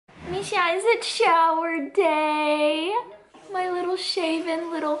Misha, is it shower day? My little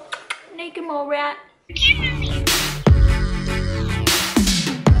shaven, little naked mole rat. Good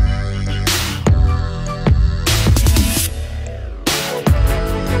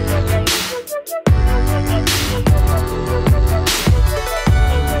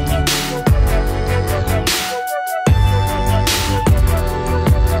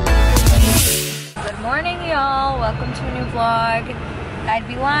morning, y'all. Welcome to a new vlog. I'd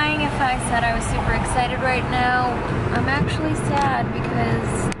be lying if I said I was super excited right now. I'm actually sad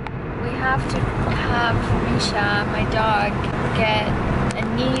because we have to have Misha, my dog, get a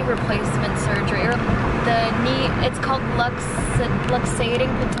knee replacement surgery. Or the knee, it's called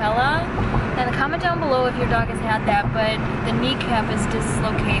luxating patella. And comment down below if your dog has had that, but the kneecap is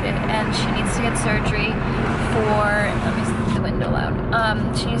dislocated and she needs to get surgery for, let me see the window loud.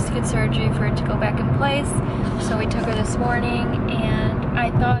 She needs to get surgery for it to go back in place. So we took her this morning and I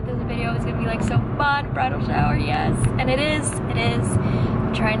thought this video was gonna be like so fun, bridal shower, yes. And it is.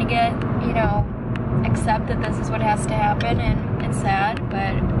 I'm trying to get, you know, accept that this is what has to happen, and it's sad,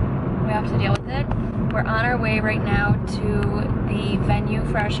 but we have to deal with it. We're on our way right now to the venue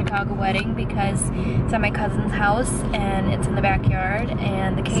for our Chicago wedding because it's at my cousin's house and it's in the backyard,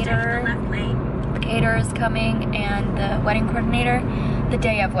 and the caterer is coming, and the wedding coordinator, the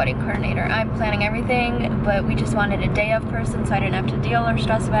day of wedding coordinator. I'm planning everything, but we just wanted a day of person so I didn't have to deal or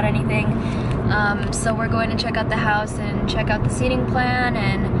stress about anything. So we're going to check out the house and check out the seating plan,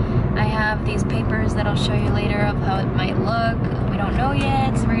 and I have these papers that I'll show you later of how it might look. We don't know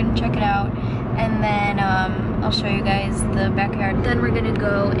yet, so we're gonna check it out. And then I'll show you guys the backyard. Then we're gonna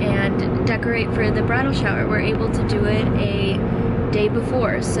go and decorate for the bridal shower. We're able to do it a day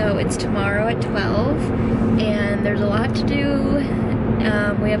before, so it's tomorrow at 12, and there's a lot to do.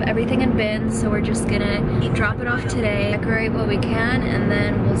 We have everything in bins, so we're just gonna drop it off today, decorate what we can, and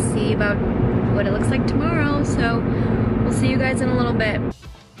then we'll see about what it looks like tomorrow. So we'll see you guys in a little bit.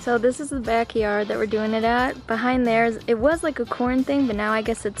 So this is the backyard that we're doing it at. Behind there, it was like a corn thing, but now I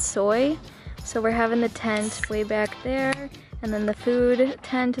guess it's soy. So we're having the tent way back there, and then the food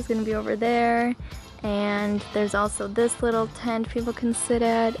tent is gonna be over there. And there's also this little tent people can sit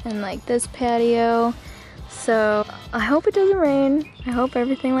at, and like this patio. So I hope it doesn't rain. I hope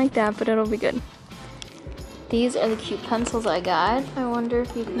everything like that, but it'll be good. These are the cute pencils I got. I wonder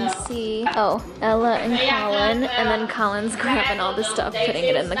if you can see. Oh, Ella and Colin, and then Colin's grabbing all the stuff, putting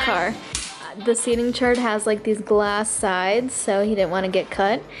it in the car. The seating chart has like these glass sides, so he didn't want to get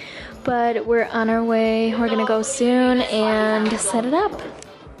cut. But we're on our way. We're gonna go soon and set it up.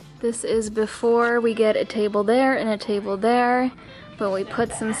 This is before we get a table there and a table there, but we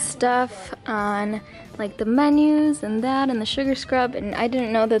put some stuff on like the menus and that and the sugar scrub, and I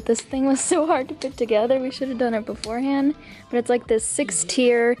didn't know that this thing was so hard to put together. We should have done it beforehand, but it's like this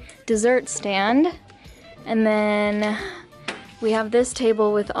 6-tier dessert stand, and then we have this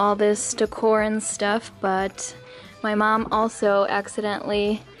table with all this decor and stuff, but my mom also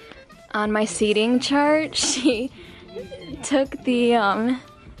accidentally, on my seating chart, she took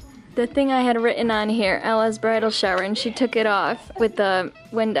the thing I had written on here, Ella's bridal shower, and she took it off with the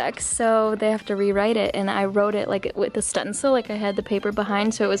Windex, so they have to rewrite it, and I wrote it like with the stencil, like I had the paper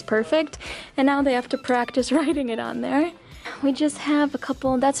behind, so it was perfect, and now they have to practice writing it on there. We just have a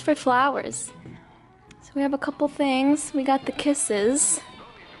couple, that's for flowers. So we have a couple things. We got the kisses.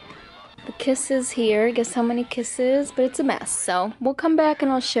 The kisses here, guess how many kisses, but it's a mess, so we'll come back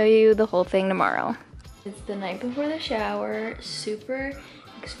and I'll show you the whole thing tomorrow. It's the night before the shower, super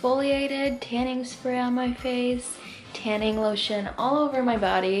exfoliated, tanning spray on my face, tanning lotion all over my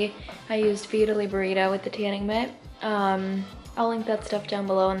body. I used Vita Burrito with the tanning mitt. I'll link that stuff down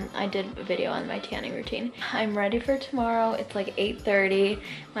below, and I did a video on my tanning routine. I'm ready for tomorrow. It's like 8:30.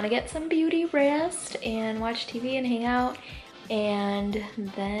 I'm gonna get some beauty rest and watch TV and hang out, and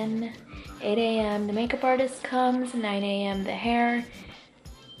then 8 a.m. the makeup artist comes, 9 a.m. the hair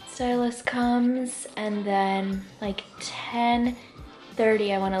stylist comes, and then like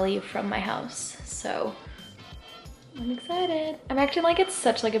 10:30 I want to leave from my house. So I'm excited. I'm acting like it's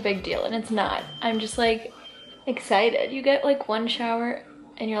such like a big deal, and it's not. I'm just like excited. You get like one shower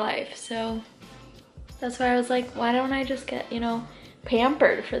in your life, so that's why I was like, why don't I just get, you know,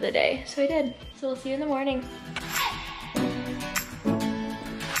 pampered for the day? So I did. So we'll see you in the morning.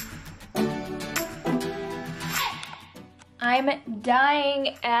 I'm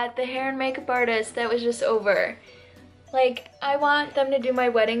dying at the hair and makeup artist that was just over. Like, I want them to do my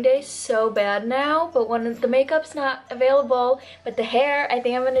wedding day so bad now, but when the makeup's not available, but the hair, I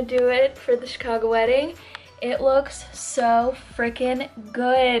think I'm gonna do it for the Chicago wedding. It looks so freaking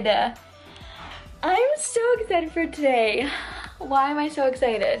good. I'm so excited for today. Why am I so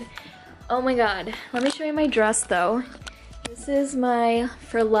excited? Oh my god. Let me show you my dress though. This is my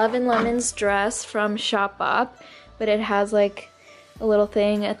For Love and Lemons dress from Bobak, but it has like a little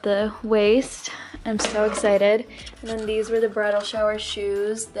thing at the waist. I'm so excited. And then these were the bridal shower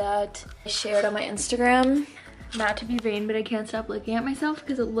shoes that I shared on my Instagram. Not to be vain, but I can't stop looking at myself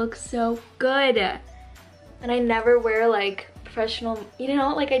because it looks so good. And I never wear like professional, you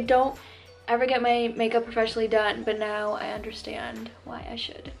know, like I don't ever get my makeup professionally done, but now I understand why I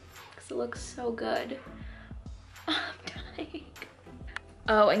should because it looks so good. I'm dying.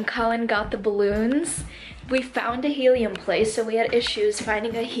 Oh, and Colin got the balloons. We found a helium place, so we had issues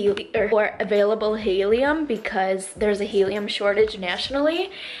finding a or available helium because there's a helium shortage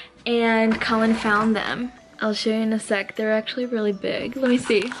nationally, and Colin found them. I'll show you in a sec. They're actually really big. Let me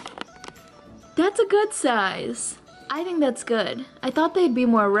see. That's a good size. I think that's good. I thought they'd be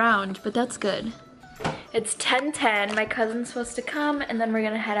more round, but that's good. It's 10:10. My cousin's supposed to come, and then we're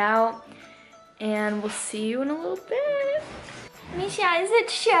gonna head out, and we'll see you in a little bit. Misha, is it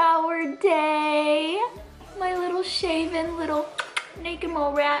shower day? My little shaven little naked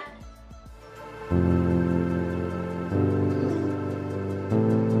mole rat.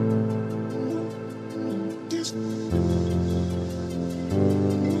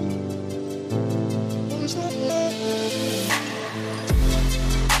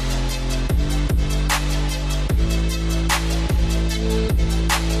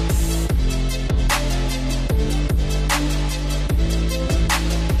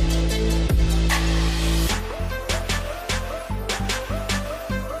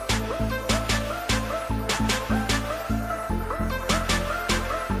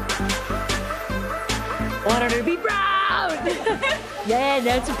 Want her to be proud! Yeah,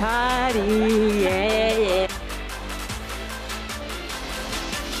 that's a party, yeah, yeah.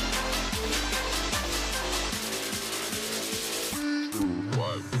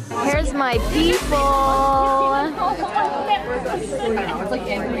 Here's my people.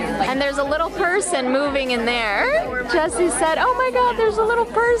 And there's a little person moving in there. Jesse said, oh my god, there's a little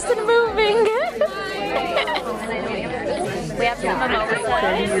person moving. We have some mimosas.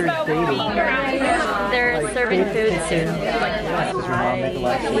 They're serving food soon.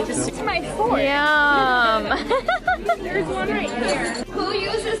 It's my fork. Yum. There's one right here. Who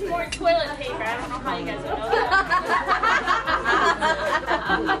uses more toilet paper? I don't know how you guys know that.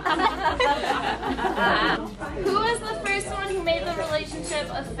 Who was the first one who made the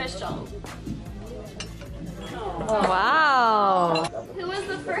relationship official? Wow. Who was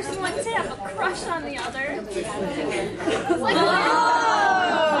the first one to have a crush on the other?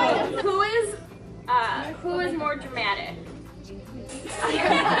 Who is more dramatic?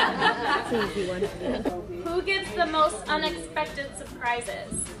 That's an easy one. Who gets the most unexpected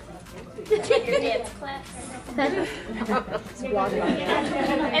surprises? Your dance class.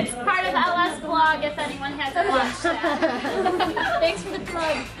 It's part of LS vlog if anyone hasn't watched that. Thanks for the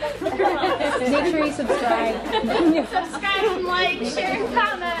plug. Make sure you subscribe. Subscribe and like, share and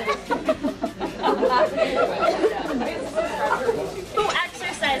comment. Who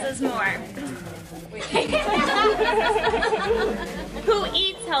exercises more? Who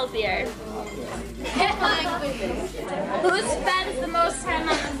eats healthier? Who spends the most time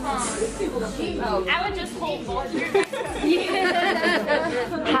on the phone? I would just hold both your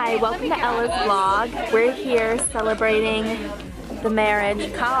Hi, welcome to Ella's vlog. We're here celebrating the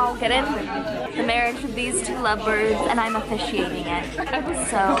marriage. Carl, get in. The marriage of these two lovebirds, and I'm officiating it.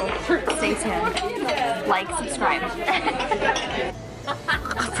 So stay tuned. Like, subscribe.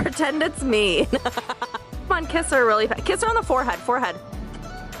 Pretend it's me. Come on, kiss her really fast. Kiss her on the forehead. Forehead.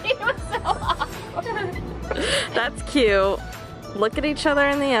 It was so awkward. That's cute. Look at each other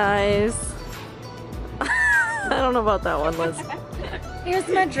in the eyes. I don't know about that one, Liz. Here's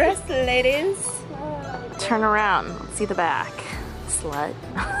my dress, ladies. Turn around. Let's see the back. Slut.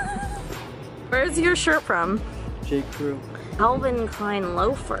 Where's your shirt from? J. Crew. Calvin Klein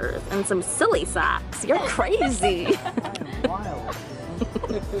loafers and some silly socks. You're crazy. Wild.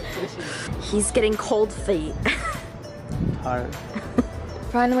 He's getting cold feet. Tired.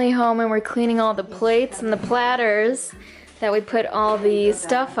 Finally home, and we're cleaning all the plates and the platters that we put all the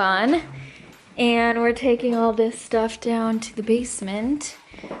stuff on. And we're taking all this stuff down to the basement.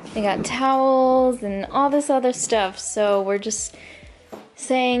 They got towels and all this other stuff, so we're just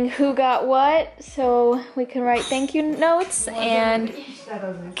saying who got what so we can write thank you notes and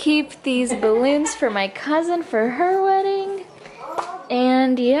keep these balloons for my cousin for her wedding.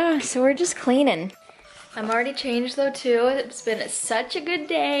 And yeah, so we're just cleaning. I'm already changed though too. It's been such a good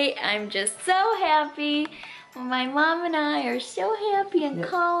day. I'm just so happy. My mom and I are so happy and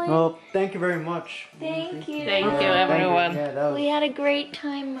calling. Well, thank you very much. Thank you. Thank you, Thank you. everyone. Yeah, that was, We had a great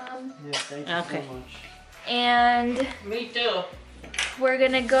time, Mom. yeah, thank you Okay. so much. And Me too. we're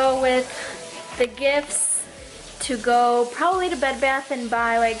gonna go with the gifts to go probably to Bed Bath and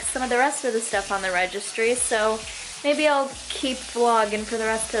buy like some of the rest of the stuff on the registry. So maybe I'll keep vlogging for the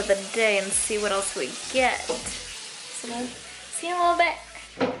rest of the day and see what else we get. So we'll see you in a little bit.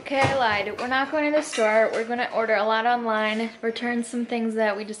 Okay, I lied. We're not going to the store. We're gonna order a lot online, return some things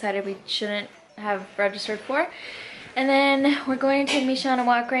that we decided we shouldn't have registered for. And then we're going to take Misha on a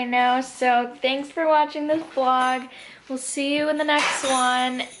walk right now. So thanks for watching this vlog. We'll see you in the next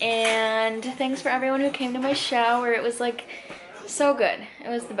one. And thanks for everyone who came to my show where it was like so good. It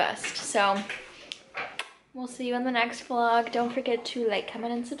was the best. So we'll see you in the next vlog. Don't forget to like,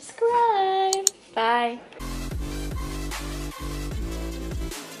 comment, and subscribe. Bye.